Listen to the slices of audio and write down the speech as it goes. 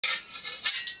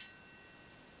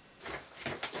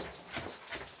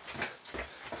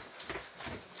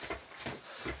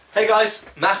Hey guys,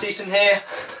 Matt Easton here,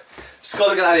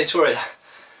 Scholar Gladiatoria.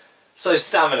 So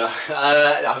stamina,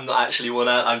 I'm not actually one,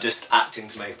 I'm just acting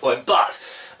to make a point, but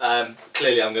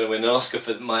clearly I'm going to win an Oscar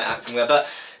for my acting there. But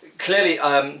clearly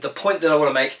the point that I want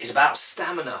to make is about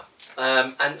stamina.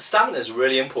 And stamina is a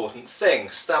really important thing.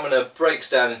 Stamina breaks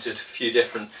down into a few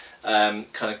different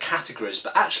kind of categories,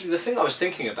 but actually the thing I was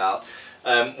thinking about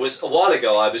was a while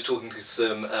ago I was talking to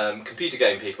some computer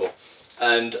game people.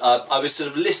 And I was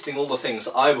sort of listing all the things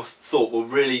that I thought were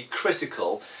really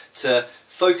critical to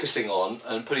focusing on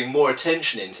and putting more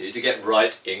attention into to get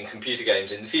right in computer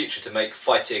games in the future, to make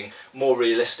fighting more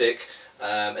realistic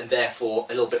and therefore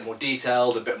a little bit more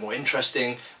detailed, a bit more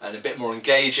interesting and a bit more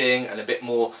engaging and a bit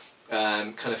more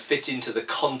kind of fit into the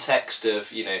context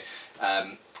of, you know,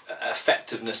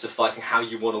 effectiveness of fighting, how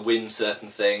you want to win certain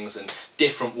things and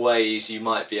different ways you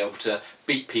might be able to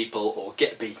beat people or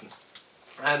get beaten.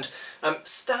 And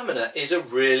stamina is a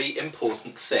really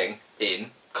important thing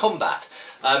in combat,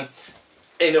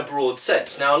 in a broad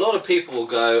sense. Now, a lot of people will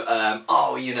go,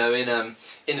 oh, you know, in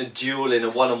a duel, in a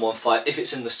one-on-one fight, if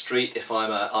it's in the street, if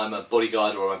I'm a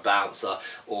bodyguard or a bouncer,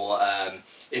 or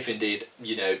if indeed,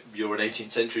 you know, you're an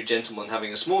 18th century gentleman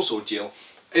having a small sword duel,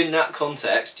 in that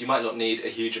context, you might not need a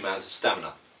huge amount of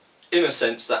stamina. In a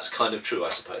sense, that's kind of true, I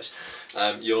suppose.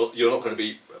 You're not going to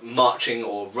be marching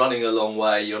or running a long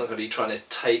way, you're not going to be trying to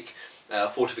take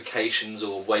fortifications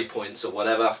or waypoints or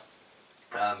whatever.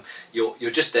 You're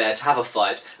just there to have a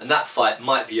fight, and that fight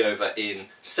might be over in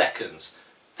seconds.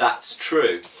 That's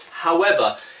true.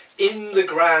 However, in the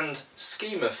grand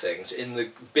scheme of things, in the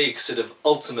big sort of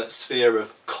ultimate sphere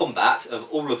of combat, of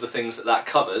all of the things that that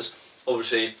covers,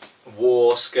 obviously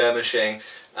war, skirmishing,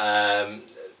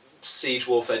 siege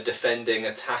warfare, defending,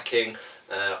 attacking,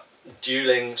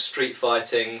 dueling, street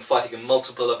fighting, fighting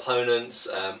multiple opponents,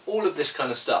 all of this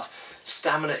kind of stuff.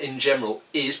 Stamina in general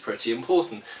is pretty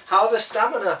important. However,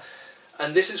 stamina,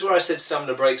 and this is where I said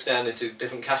stamina breaks down into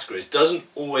different categories, doesn't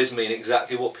always mean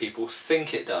exactly what people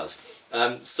think it does.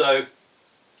 So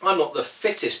I'm not the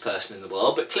fittest person in the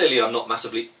world, but clearly I'm not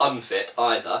massively unfit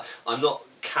either. I'm not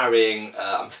carrying,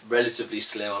 I'm relatively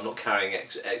slim, I'm not carrying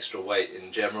extra weight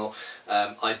in general.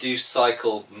 I do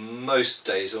cycle most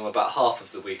days, or about half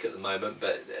of the week at the moment,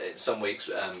 but in some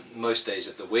weeks, most days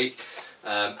of the week.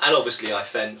 And obviously I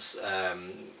fence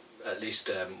at least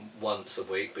once a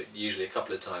week, but usually a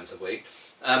couple of times a week.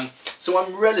 So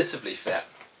I'm relatively fit.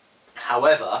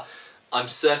 However, I'm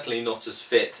certainly not as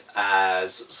fit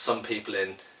as some people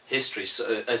in history,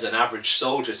 so as an average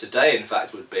soldier today in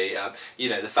fact would be. You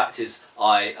know, the fact is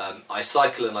I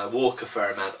cycle and I walk a fair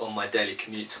amount on my daily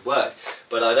commute to work,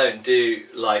 but I don't do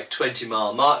like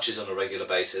 20-mile marches on a regular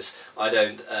basis. I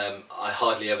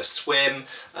hardly ever swim.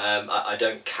 I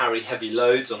don't carry heavy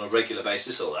loads on a regular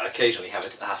basis, although I occasionally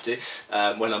have to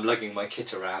when I'm lugging my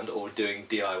kit around or doing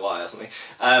DIY or something.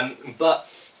 But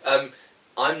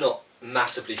I'm not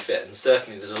massively fit, and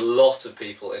certainly there's a lot of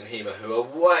people in HEMA who are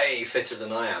way fitter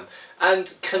than I am.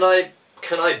 And can I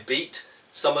beat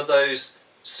some of those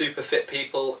super fit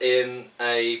people in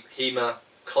a HEMA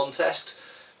contest?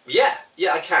 Yeah,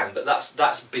 I can, but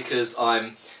that's because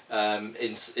I'm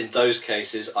in those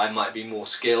cases I might be more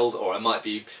skilled, or I might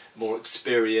be more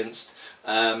experienced,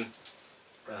 or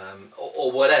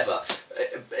whatever.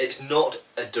 It's not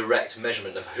a direct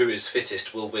measurement of who is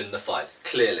fittest will win the fight,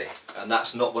 clearly, and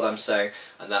that's not what I'm saying,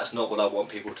 and that's not what I want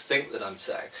people to think that I'm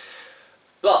saying.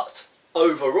 But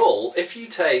overall, if you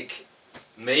take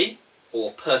me,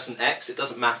 or person X, it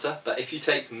doesn't matter, but if you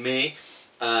take me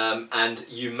and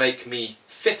you make me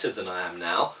fitter than I am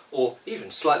now, or even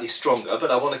slightly stronger,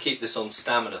 but I want to keep this on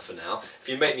stamina for now, if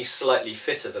you make me slightly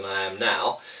fitter than I am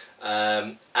now,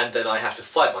 and then I have to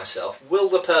fight myself, will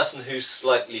the person who's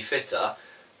slightly fitter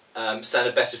stand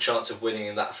a better chance of winning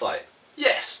in that fight?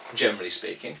 Yes, generally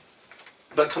speaking.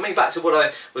 But coming back to what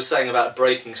I was saying about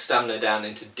breaking stamina down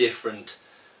into different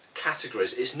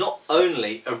categories, it's not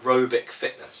only aerobic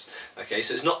fitness, okay,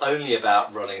 so it's not only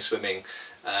about running, swimming,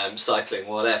 cycling,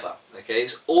 whatever, okay,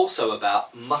 it's also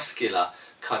about muscular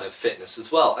kind of fitness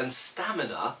as well. And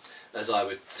stamina, as I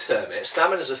would term it,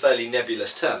 stamina is a fairly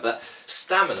nebulous term, but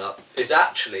stamina is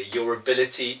actually your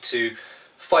ability to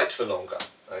fight for longer,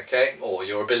 okay, or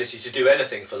your ability to do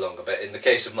anything for longer, but in the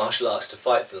case of martial arts, to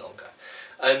fight for longer.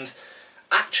 And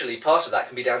actually part of that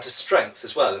can be down to strength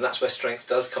as well, and that's where strength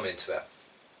does come into it.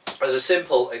 As a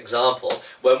simple example,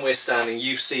 when we're standing,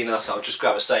 you've seen us, I'll just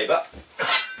grab a sabre,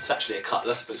 it's actually a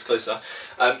cutlass but it's close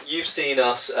enough. You've seen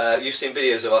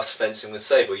videos of us fencing with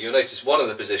sabre. You'll notice one of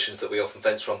the positions that we often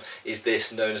fence from is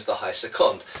this, known as the high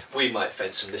second. We might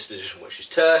fence from this position, which is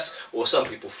terce, or some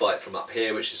people fight from up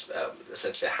here, which is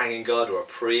essentially a hanging guard or a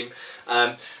prime.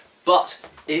 But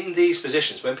in these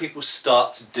positions, when people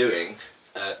start doing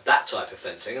that type of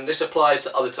fencing, and this applies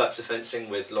to other types of fencing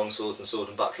with long swords and sword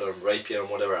and buckler and rapier and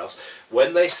whatever else,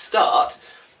 when they start,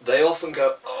 they often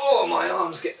go, oh, my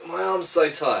arm's so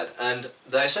tired, and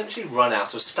they essentially run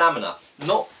out of stamina.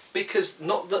 Not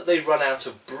that they run out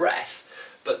of breath,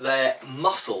 but their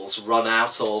muscles run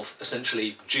out of,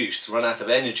 essentially, juice, run out of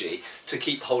energy to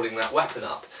keep holding that weapon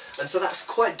up. And so that's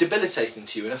quite debilitating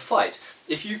to you in a fight.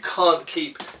 If you can't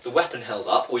keep the weapon held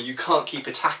up, or you can't keep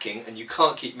attacking, and you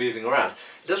can't keep moving around,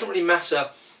 it doesn't really matter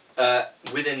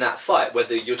within that fight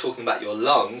whether you're talking about your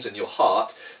lungs and your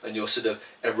heart and your sort of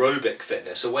aerobic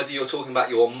fitness, or whether you're talking about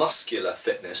your muscular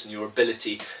fitness and your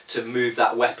ability to move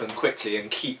that weapon quickly and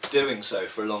keep doing so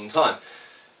for a long time.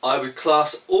 I would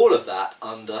class all of that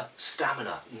under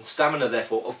stamina, and stamina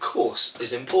therefore of course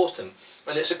is important,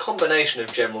 and it's a combination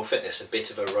of general fitness, a bit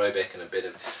of aerobic and a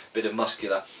bit of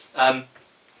muscular.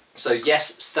 So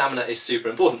yes, stamina is super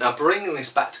important. Now bringing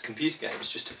this back to computer games,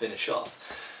 just to finish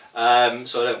off,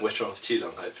 so I don't witter on for too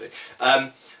long hopefully,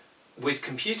 with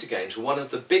computer games one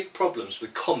of the big problems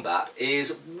with combat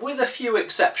is, with a few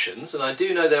exceptions, and I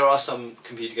do know there are some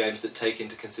computer games that take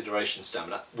into consideration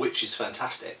stamina, which is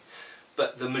fantastic,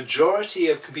 but the majority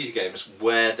of computer games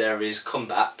where there is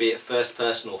combat, be it first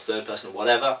person or third person or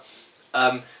whatever,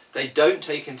 they don't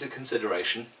take into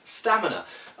consideration stamina.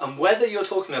 And whether you're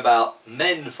talking about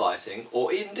men fighting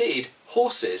or indeed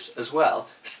horses as well,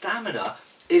 stamina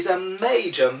is a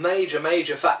major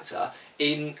factor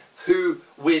in who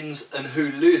wins and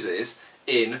who loses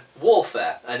in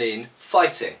warfare and in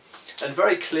fighting. And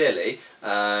very clearly,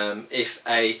 if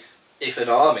an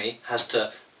army has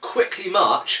to quickly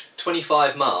march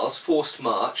 25 miles, forced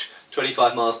march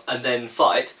 25 miles and then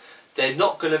fight, they're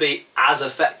not going to be as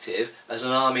effective as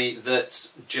an army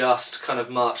that's just kind of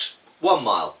marched 1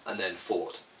 mile and then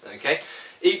fought. Okay?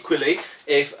 Equally,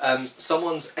 if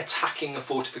someone's attacking a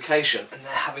fortification and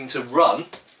they're having to run,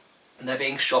 and they're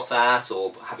being shot at,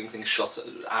 or having things shot at,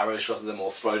 arrows shot at them or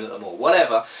thrown at them or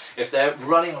whatever, if they're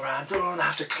running around, they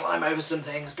have to climb over some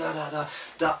things,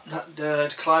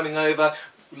 climbing over,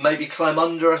 maybe climb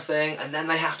under a thing, and then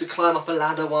they have to climb up a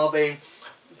ladder while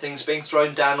things being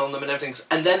thrown down on them and everything,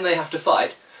 and then they have to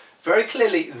fight. Very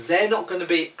clearly, they're not going to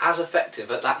be as effective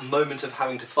at that moment of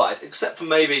having to fight, except for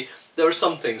maybe there are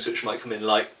some things which might come in,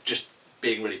 like just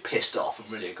being really pissed off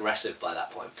and really aggressive by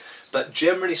that point. But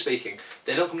generally speaking,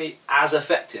 they're not going to be as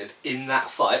effective in that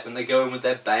fight when they go in with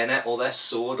their bayonet or their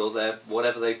sword or their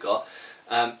whatever they've got,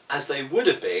 as they would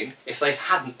have been if they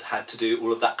hadn't had to do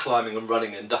all of that climbing and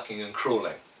running and ducking and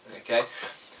crawling. Okay?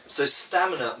 So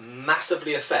stamina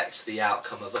massively affects the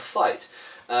outcome of a fight.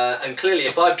 And clearly,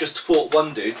 if I've just fought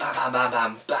one dude, bam, bam, bam,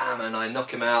 bam, bam, and I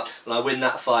knock him out and I win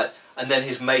that fight, and then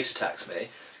his mate attacks me,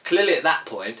 clearly at that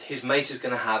point his mate is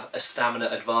going to have a stamina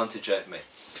advantage over me.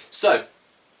 So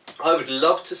I would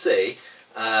love to see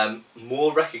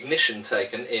more recognition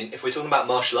taken in, if we're talking about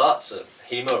martial arts,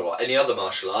 HEMA or any other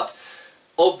martial art,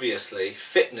 obviously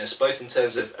fitness, both in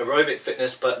terms of aerobic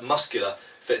fitness but muscular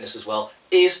fitness as well,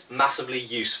 is massively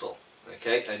useful.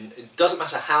 Okay, and it doesn't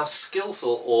matter how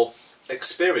skillful or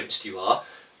experienced you are,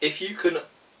 if you can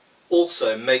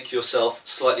also make yourself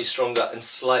slightly stronger and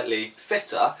slightly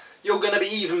fitter, you're going to be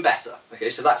even better. Okay,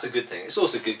 so that's a good thing. It's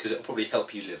also good because it'll probably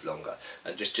help you live longer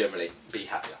and just generally be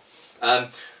happier.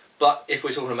 But if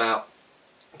we're talking about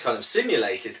kind of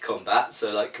simulated combat,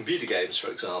 so like computer games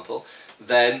for example,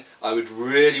 then I would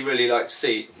really like to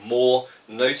see more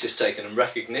notice taken and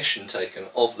recognition taken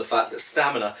of the fact that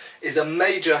stamina is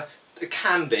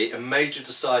can be a major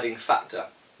deciding factor.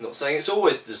 I'm not saying it's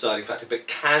always the deciding factor, but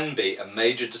can be a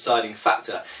major deciding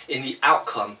factor in the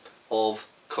outcome of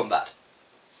combat.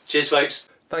 Cheers folks!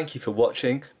 Thank you for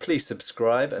watching. Please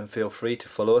subscribe and feel free to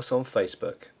follow us on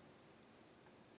Facebook.